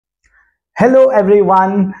Hello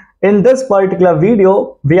everyone. In this particular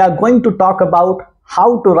video, we are going to talk about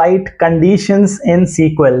how to write conditions in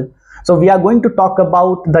SQL. So we are going to talk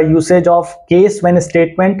about the usage of case when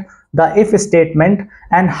statement, the if statement,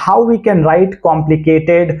 and how we can write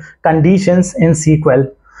complicated conditions in SQL.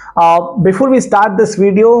 Before we start this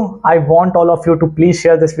video, I want all of you to please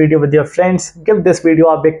share this video with your friends, give this video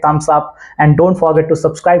a big thumbs up, and don't forget to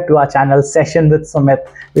subscribe to our channel Session with Sumit.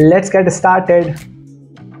 Let's get started.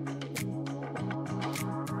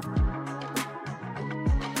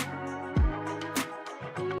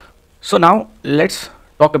 So now let's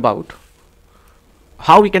talk about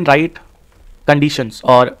how we can write conditions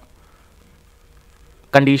or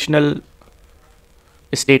conditional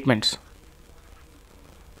statements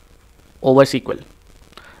over SQL.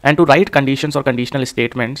 And to write conditions or conditional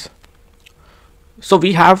statements, so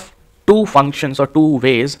we have two functions or two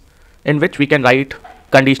ways in which we can write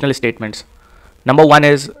conditional statements. Number one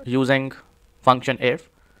is using function if.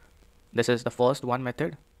 This is the first one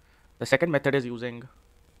method. The second method is using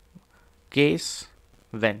case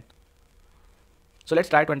when. So let's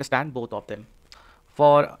try to understand both of them.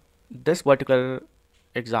 For this particular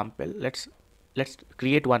example, let's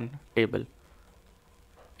create one table: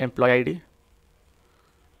 employee ID,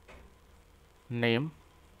 name,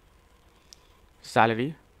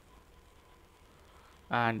 salary,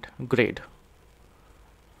 and grade.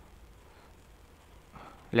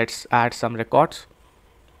 Let's add some records.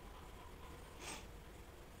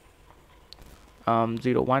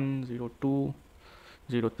 01, 02,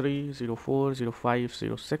 03, 04, 05,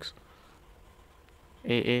 06,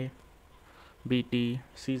 AA, BT,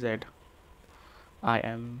 CZ,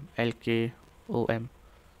 IM, LK, OM,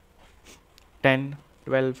 10,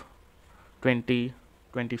 12, 20,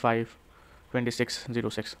 25, 26,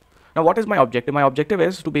 06. Now what is my objective? My objective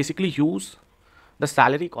is to basically use the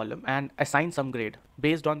salary column and assign some grade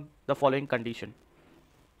based on the following condition.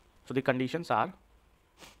 So the conditions are: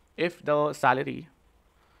 if the salary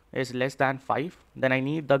is less than 5, then I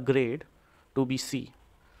need the grade to be C.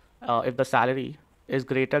 If the salary is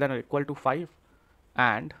greater than or equal to 5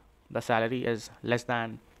 and the salary is less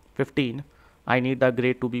than 15, I need the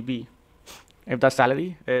grade to be B. If the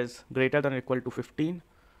salary is greater than or equal to 15,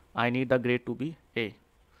 I need the grade to be A.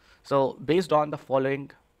 So based on the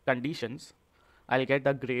following conditions, I'll get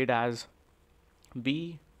the grade as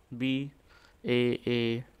B, B,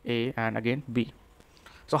 A, and again B.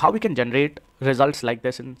 So how we can generate results like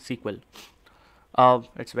this in SQL?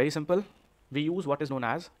 It's very simple. We use what is known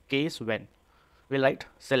as case when. We'll write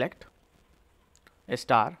select a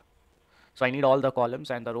star. So I need all the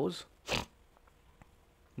columns and the rows.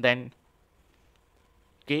 Then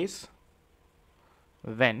case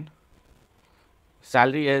when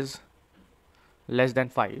salary is less than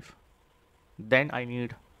 5, then I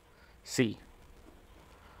need C.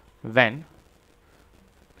 When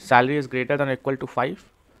salary is greater than or equal to 5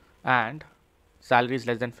 and salary is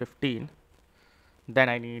less than 15, then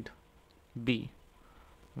I need B.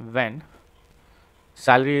 When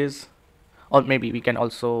salary is, or maybe we can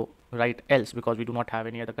also write else because we do not have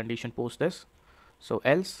any other condition post this. So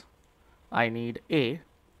else I need A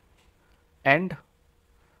and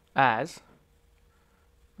as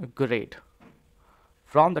grade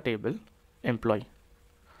from the table employee.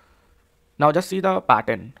 Now just see the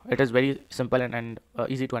pattern. It is very simple and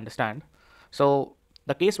easy to understand. So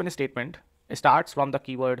the case when statement starts from the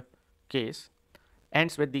keyword case,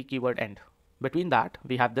 ends with the keyword end. Between that,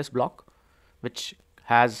 we have this block which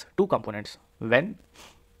has two components: when,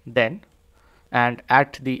 then, and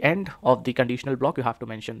at the end of the conditional block, you have to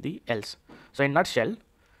mention the else. So in nutshell,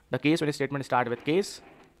 the case when statement starts with case,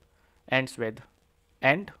 ends with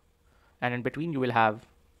end, and in between you will have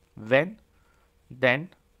when, then,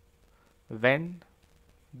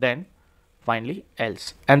 finally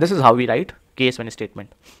else. And this is how we write case when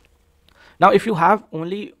statement. Now if you have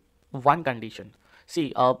only one condition,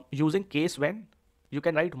 see, using case when, you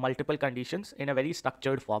can write multiple conditions in a very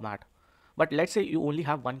structured format. But let's say you only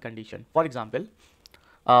have one condition. For example,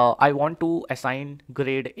 I want to assign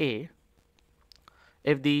grade A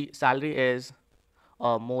if the salary is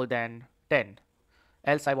more than 10,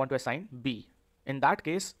 else I want to assign B. In that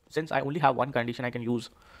case, since I only have one condition, I can use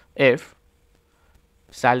if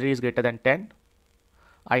salary is greater than 10,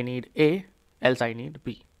 I need A, else I need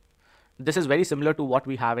B. This is very similar to what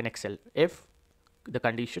we have in Excel. If the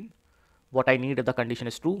condition, what I need if the condition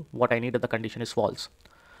is true, what I need if the condition is false.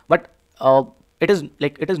 But it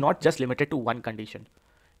is not just limited to one condition.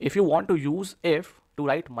 If you want to use if to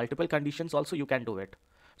write multiple conditions also, you can do it.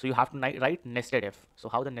 So you have to write nested if. So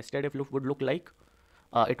how the nested if would look like?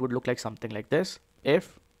 It would look like something like this.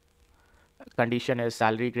 If condition is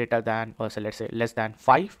salary greater than, or so let's say less than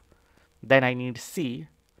 5, then I need C,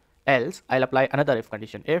 else I'll apply another if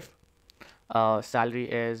condition. If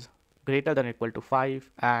salary is greater than or equal to 5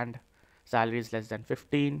 and salary is less than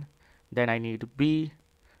 15, then I need B,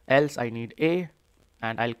 else I need A,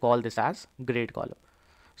 and I'll call this as grade column.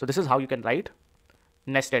 So this is how you can write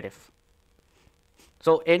nested if.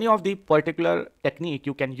 So any of the particular technique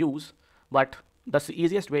you can use, but the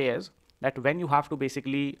easiest way is that when you have to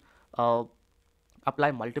basically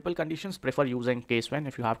apply multiple conditions, prefer using case when.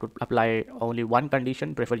 If you have to apply only one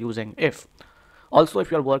condition, prefer using if. Also, if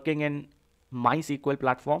you're working in MySQL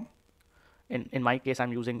platform, in my case,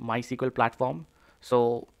 I'm using MySQL platform.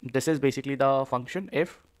 So this is basically the function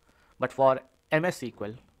if, but for MS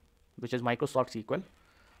SQL, which is Microsoft SQL,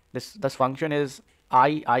 this function is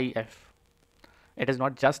IIF. It is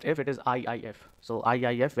not just if, it is IIF. So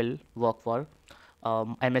IIF will work for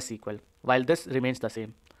MS SQL, while this remains the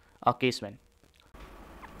same, case when.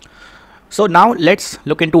 So now let's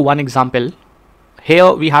look into one example.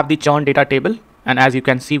 Here we have the churn data table, and as you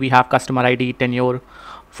can see, we have customer ID, tenure,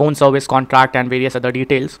 phone service contract, and various other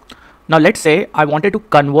details. Now let's say I wanted to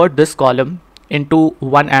convert this column into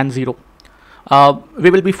 1 and 0. We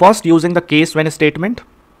will be first using the case when statement.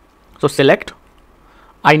 So select,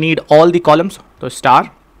 I need all the columns, so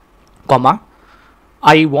star, comma,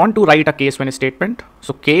 I want to write a case when statement,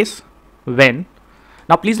 so case when.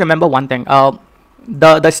 Now please remember one thing,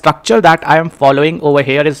 the structure that I am following over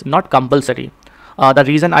here is not compulsory. The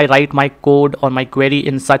reason I write my code or my query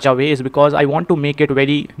in such a way is because I want to make it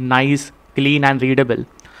very nice, clean and readable.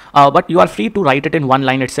 But you are free to write it in one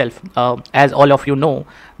line itself. As all of you know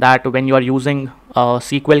that when you are using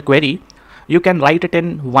SQL query, you can write it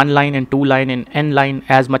in one line, in two line, in n line,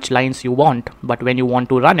 as much lines you want. But when you want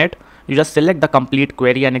to run it, you just select the complete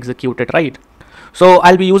query and execute it, right? So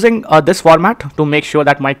I'll be using this format to make sure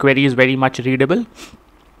that my query is very much readable.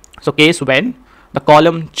 So case when the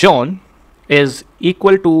column churn is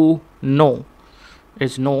equal to no,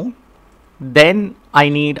 then I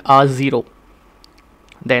need a 0.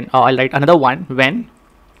 Then I'll write another one when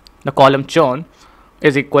the column churn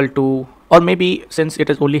is equal to, or maybe since it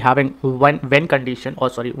is only having one condition,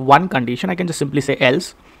 I can just simply say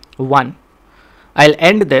else 1. I'll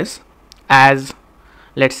end this as,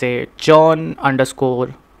 let's say, churn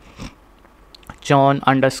underscore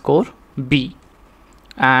B,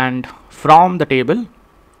 and from the table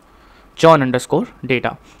churn underscore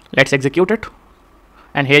data. Let's execute it,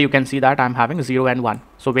 and here you can see that I'm having 0 and 1.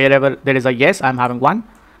 So wherever there is a yes, I'm having 1.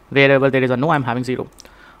 Wherever there is a no, I'm having 0.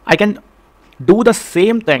 I can do the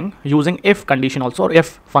same thing using if condition also, or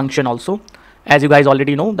if function also. As you guys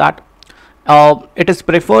already know that it is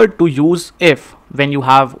preferred to use if when you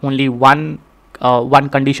have only one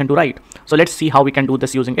condition to write. So let's see how we can do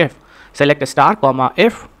this using if. Select a star, comma,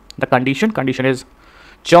 if the condition is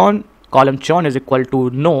churn, column churn is equal to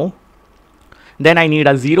no, then I need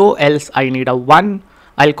a 0, else I need a 1.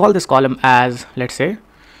 I'll call this column as, let's say,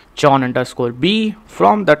 churn underscore B,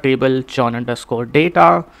 from the table churn underscore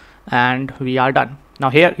data, and we are done. Now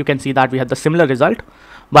here you can see that we have the similar result,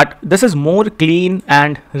 but this is more clean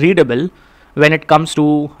and readable when it comes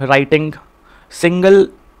to writing single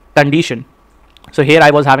condition. So here I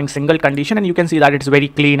was having single condition, and you can see that it's very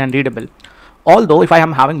clean and readable. Although if I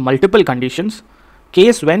am having multiple conditions,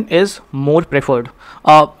 case when is more preferred.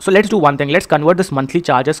 So let's do one thing. Let's convert this monthly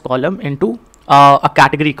charges column into a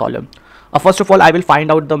category column. First of all, I will find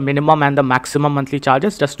out the minimum and the maximum monthly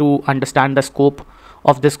charges just to understand the scope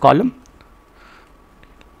of this column.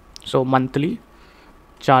 So monthly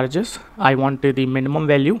charges, I want the minimum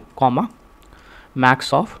value, comma,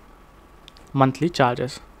 max of monthly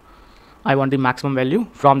charges. I want the maximum value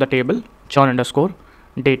from the table churn underscore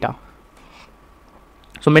data.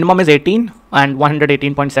 So minimum is 18 and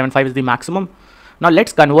 118.75 is the maximum. Now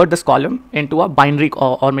let's convert this column into a binary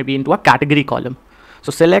or maybe into a category column.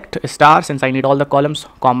 So select star, since I need all the columns,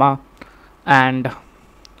 comma, and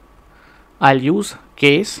I'll use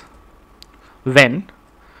case when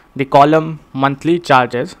the column monthly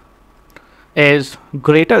charges is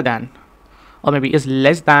greater than or maybe is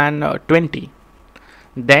less than 20.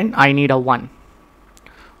 Then I need a 1.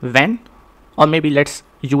 When, or maybe let's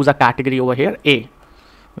use a category over here, A,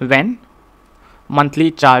 when monthly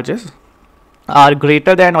charges are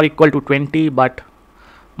greater than or equal to 20 but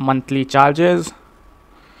monthly charges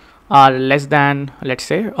are less than, let's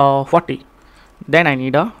say, 40, then I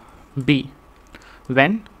need a B.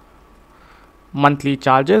 When monthly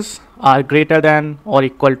charges are greater than or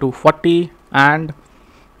equal to 40 and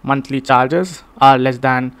monthly charges are less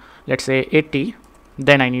than, let's say, 80,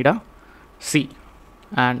 then I need a C.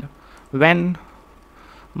 And when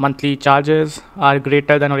monthly charges are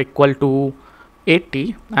greater than or equal to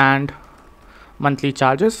 80 and monthly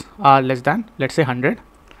charges are less than, let's say, 100,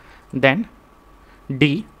 then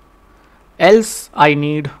D, else I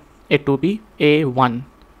need it to be A1,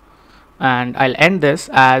 and I'll end this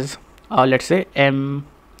as let's say M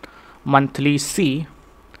monthly C,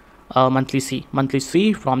 monthly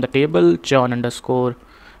C from the table churn underscore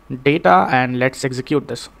data, and let's execute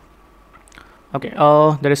this. Okay,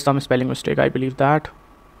 there is some spelling mistake, I believe that.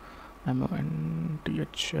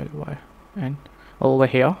 MONTHLY, and over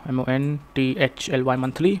here MONTHLY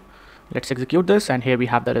monthly. Let's execute this, and here we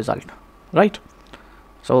have the result, right?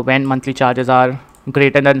 So when monthly charges are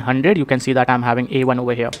greater than 100, you can see that I'm having A1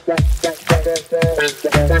 over here.